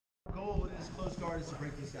The goal with this close guard is to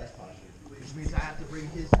break this guy's posture, which means I have to bring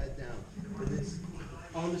his head down. If it's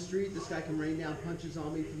on the street, this guy can rain down punches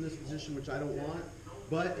on me from this position, which I don't want.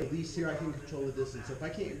 But at least here I can control the distance. So if I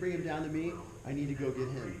can't bring him down to me, I need to go get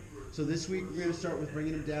him. So this week we're going to start with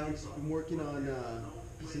bringing him down. I'm working on,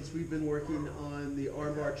 since we've been working on the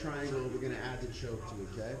armbar triangle, we're going to add the choke to it,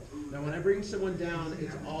 okay? Now when I bring someone down,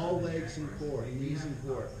 it's all legs and core, knees and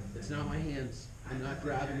core. It's not my hands. I'm not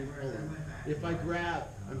grabbing and pulling. If I grab,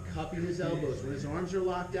 I'm cupping his elbows. When his arms are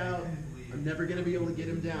locked out, I'm never going to be able to get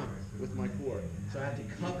him down with my core. So I have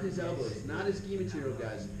to cup his elbows, not his gi material,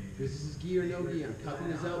 guys. Because this is gi or no gi. I'm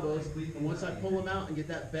cupping his elbows, and once I pull him out and get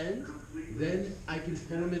that bend, then I can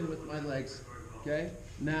pull him in with my legs, okay?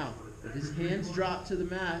 Now, if his hands drop to the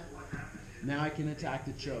mat, now I can attack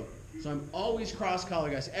the choke. So I'm always cross collar,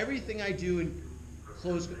 guys. Everything I do in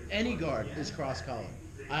close, any guard is cross collar.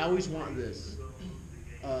 I always want this.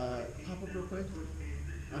 Pop up real quick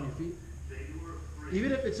on your feet.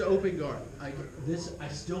 Even if it's an open guard, I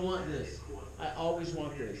still want this. I always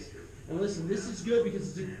want this. And listen, this is good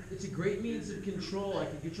because it's a great means of control. I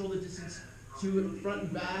can control the distance to front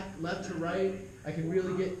and back, left to right. I can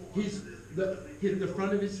really get the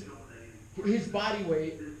front of his body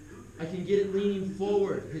weight. I can get it leaning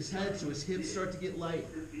forward, his head, so his hips start to get light.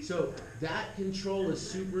 So that control is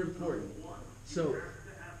super important. So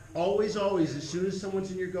always, as soon as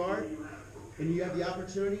someone's in your guard and you have the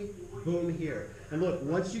opportunity, boom, here. And look,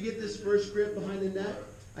 once you get this first grip behind the neck,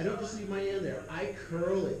 I don't just leave my hand there. I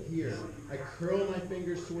curl it here. I curl my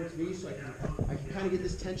fingers towards me so I can kind of get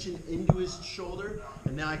this tension into his shoulder,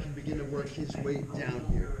 and now I can begin to work his weight down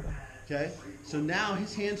here. Okay? So now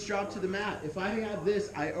his hands drop to the mat. If I have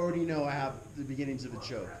this, I already know I have the beginnings of a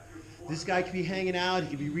choke. This guy could be hanging out. He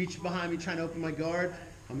could be reaching behind me trying to open my guard.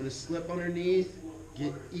 I'm going to slip underneath,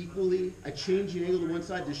 get equally. I change the angle to one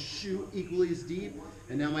side to shoot equally as deep.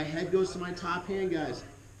 And now my head goes to my top hand, guys.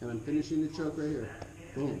 And I'm finishing the choke right here.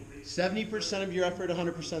 Boom. 70% of your effort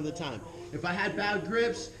 100% of the time. If I had bad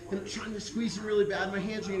grips and I'm trying to squeeze it really bad, my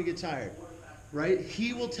hands are going to get tired. Right?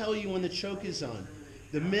 He will tell you when the choke is on.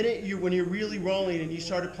 The minute when you're really rolling and you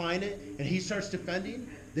start applying it and he starts defending,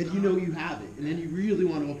 then you know you have it. And then you really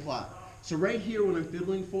want to apply. So right here when I'm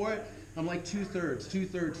fiddling for it, I'm like 2/3,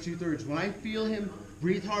 2/3, 2/3. When I feel him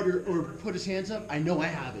breathe harder or put his hands up, I know I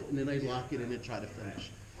have it. And then I lock it in and try to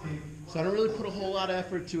finish. So I don't really put a whole lot of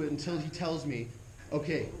effort to it until he tells me,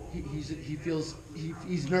 okay,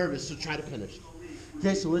 he's nervous, so try to finish.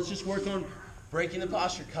 Okay, so let's just work on breaking the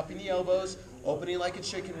posture, cupping the elbows, opening like a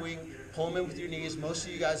chicken wing, pull them in with your knees. Most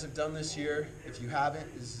of you guys have done this here. If you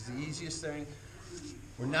haven't, this is the easiest thing.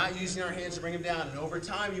 We're not using our hands to bring him down, and over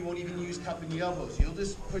time, you won't even use cupping the elbows. You'll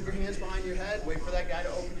just put your hands behind your head, wait for that guy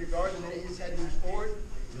to open your guard, and then his head moves forward.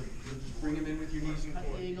 You'll just bring him in with your knees and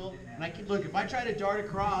forward. Angle. And I can look. If I try to dart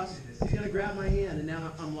across, he's gonna grab my hand, and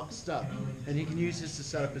now I'm stuck. And he can use this to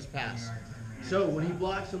set up his pass. So when he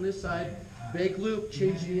blocks on this side, big loop,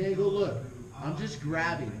 change the angle. Look, I'm just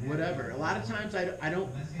grabbing, whatever. A lot of times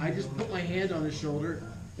I just put my hand on his shoulder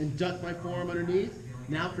and duck my forearm underneath.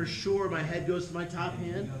 Now for sure my head goes to my top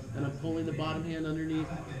hand and I'm pulling the bottom hand underneath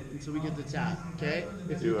until we get the tap. Okay?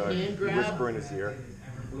 If you can grab, whisper in his ear.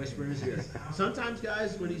 Whisper in his ear. Sometimes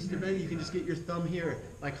guys, when he's defending, you can just get your thumb here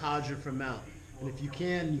like Hodger from Mount. And if you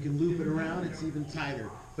can loop it around, it's even tighter.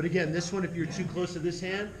 But again, this one, if you're too close to this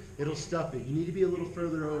hand, it'll stuff it. You need to be a little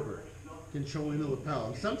further over, controlling the lapel.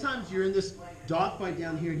 And sometimes you're in this dogfight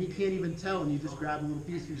down here and he can't even tell, and you just grab a little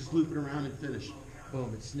piece and just loop it around and finish.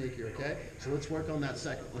 Boom, it's snakier, okay? So let's work on that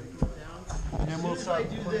second one. And then we'll start. As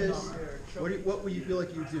soon as I do this, what will you feel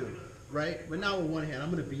like you do, right? But now with one hand, I'm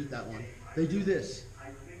gonna beat that one. They do this,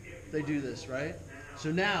 right? So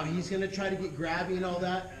now he's gonna try to get grabby and all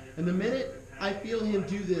that. And the minute I feel him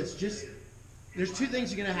do this, there's two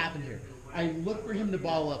things are gonna happen here. I look for him to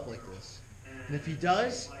ball up like this. And if he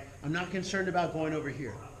does, I'm not concerned about going over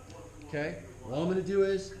here, okay? All I'm gonna do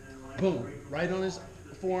is, boom, right on his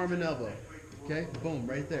forearm and elbow. Okay, boom,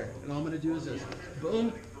 right there. And all I'm going to do is this.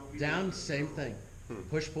 Boom, down, same thing.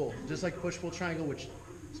 Push-pull, just like push-pull triangle, which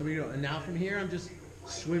some of you know. And now from here, I'm just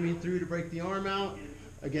swimming through to break the arm out.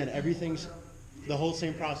 Again, everything's the whole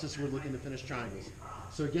same process. We're looking to finish triangles.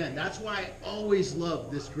 So again, that's why I always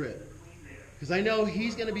love this grip. Because I know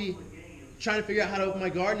he's going to be trying to figure out how to open my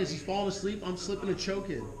guard, and as he's falling asleep, I'm slipping a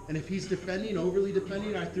choke in. And if he's defending, overly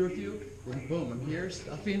defending, I threw a few, then boom, I'm here,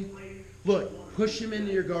 stuffing. Look, push him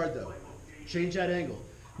into your guard though. Change that angle.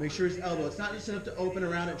 Make sure his elbow. It's not just enough to open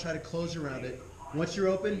around it and try to close around it. Once you're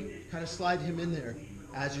open, kind of slide him in there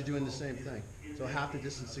as you're doing the same thing. So half the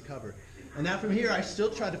distance to cover. And now from here, I still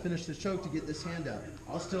try to finish the choke to get this hand out.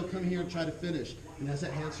 I'll still come here and try to finish. And as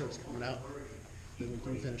that hand starts coming out, then we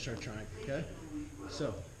can finish our triangle, okay?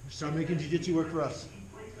 So, start making jiu-jitsu work for us.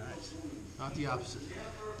 Nice. Not the opposite.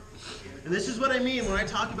 And this is what I mean when I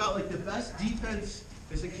talk about like the best defense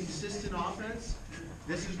is a consistent offense.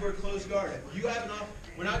 This is where close guard. If you have enough,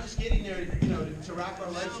 we're not just getting there, to wrap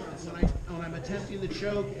our legs around. When I'm attempting the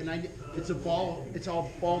choke and it's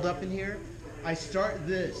all balled up in here, I start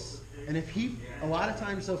this. And if a lot of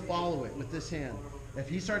times he'll follow it with this hand. If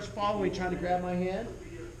he starts following, trying to grab my hand,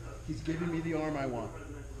 he's giving me the arm I want.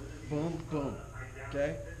 Boom, boom.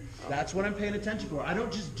 Okay? That's what I'm paying attention for. I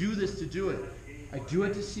don't just do this to do it. I do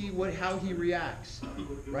it to see how he reacts.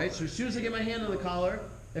 Right? So as soon as I get my hand on the collar,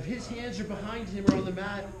 if his hands are behind him or on the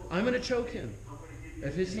mat, I'm going to choke him.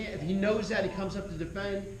 If he knows that, he comes up to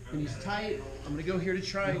defend, and he's tight, I'm going to go here to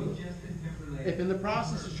triangle. If in the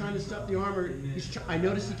process of trying to stuff the armor, I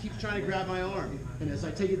notice he keeps trying to grab my arm. And as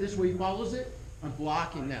I take it this way, he follows it, I'm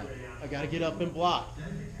blocking now. I got to get up and block.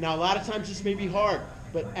 Now, a lot of times this may be hard,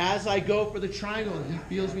 but as I go for the triangle and he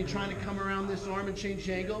feels me trying to come around this arm and change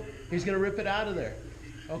angle, he's going to rip it out of there.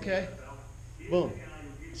 Okay? Boom.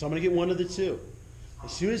 So I'm going to get one of the two.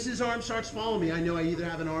 As soon as his arm starts following me, I know I either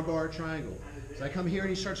have an armbar or a triangle. So I come here and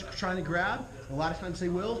he starts trying to grab. A lot of times they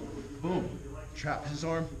will. Boom. Trap his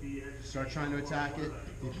arm. Start trying to attack it.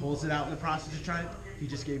 He pulls it out in the process of trying. He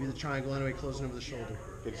just gave you the triangle anyway, closing over the shoulder.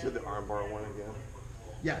 Did you do the armbar one again?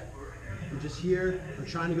 Yeah. I'm just here. I'm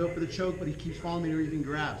trying to go for the choke, but he keeps following me or even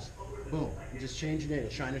grabs. Boom. I'm just changing it.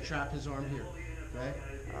 Trying to trap his arm here. Okay?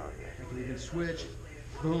 I can even switch.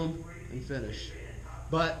 Boom. And finish.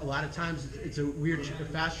 But a lot of times it's a weird,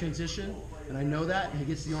 fast transition, and I know that, and he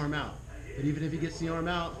gets the arm out. But even if he gets the arm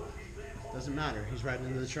out, it doesn't matter. He's right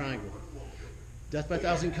into the triangle. Death by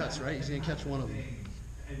 1,000 cuts, right? He's going to catch one of them.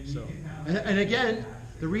 So, and again,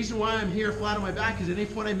 the reason why I'm here flat on my back is at any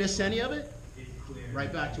point I miss any of it,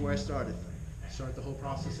 right back to where I started. Start the whole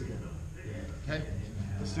process again. Okay?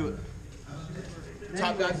 Let's do it.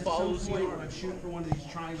 Top guy follows you. I'm shooting for one of these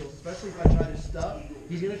triangles, especially if I try to stuff.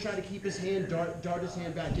 He's going to try to keep his hand, dart his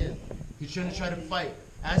hand back in. He's going to try to fight.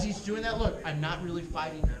 As he's doing that, look, I'm not really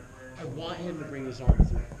fighting him. I want him to bring his arm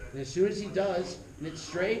through. And as soon as he does, and it's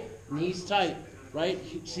straight, knees tight, right?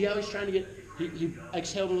 See how he's trying to get, he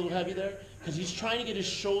exhaled a little heavy there? Because he's trying to get his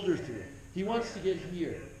shoulder through. He wants to get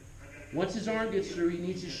here. Once his arm gets through, he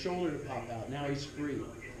needs his shoulder to pop out. Now he's free.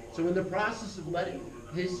 So in the process of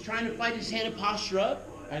trying to fight his hand and posture up,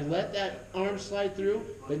 I let that arm slide through,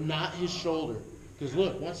 but not his shoulder. Because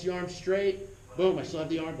look, once the arm's straight, boom, I still have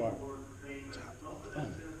the arm bar.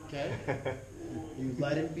 Okay? You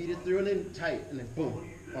let him beat it through and then tight, and then boom,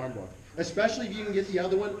 arm bar. Especially if you can get the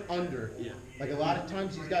other one under. Yeah. Like a lot of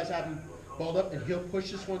times these guys have him balled up, and he'll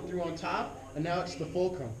push this one through on top, and now it's the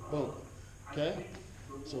fulcrum. Boom. Okay?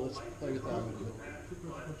 So let's play with that one.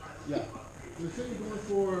 Yeah. The thing going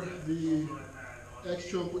for the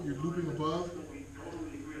X choke, what you're looping above.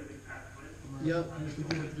 Yep.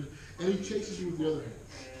 And he chases you with the other hand.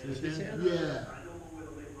 This hand? Yeah.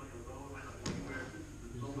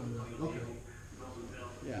 Okay.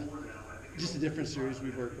 Yeah. Just a different series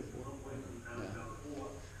we've worked before.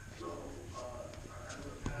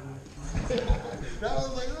 Yeah. That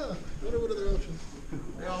was like, what are the options?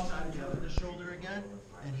 They all tie together the shoulder again,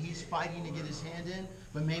 and he's fighting to get his hand in,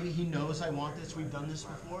 but maybe he knows I want this. We've done this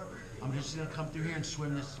before. I'm just going to come through here and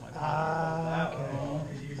swim this way.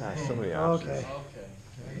 So many options. Okay.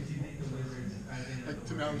 Like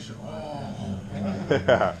to now,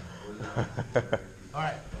 All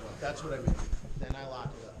right. That's what I mean. Then I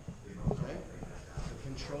lock it up. Okay? So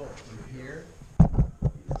control from here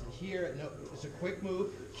to here. No, it's a quick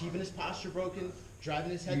move, keeping his posture broken,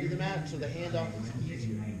 driving his head to the mat so the handoff is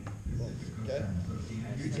easier. Okay?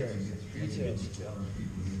 Details.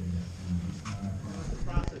 The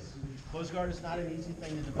process. Close guard is not an easy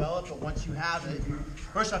thing to develop, but once you have it,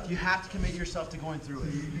 first off, you have to commit yourself to going through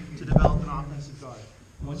it to develop an offensive guard.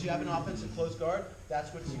 Once you have an offensive close guard,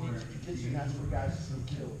 that's what's unique to jiu-jitsu, and that's where guys can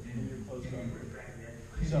kill in your close guard.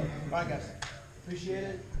 So, all right, guys. Appreciate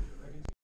it.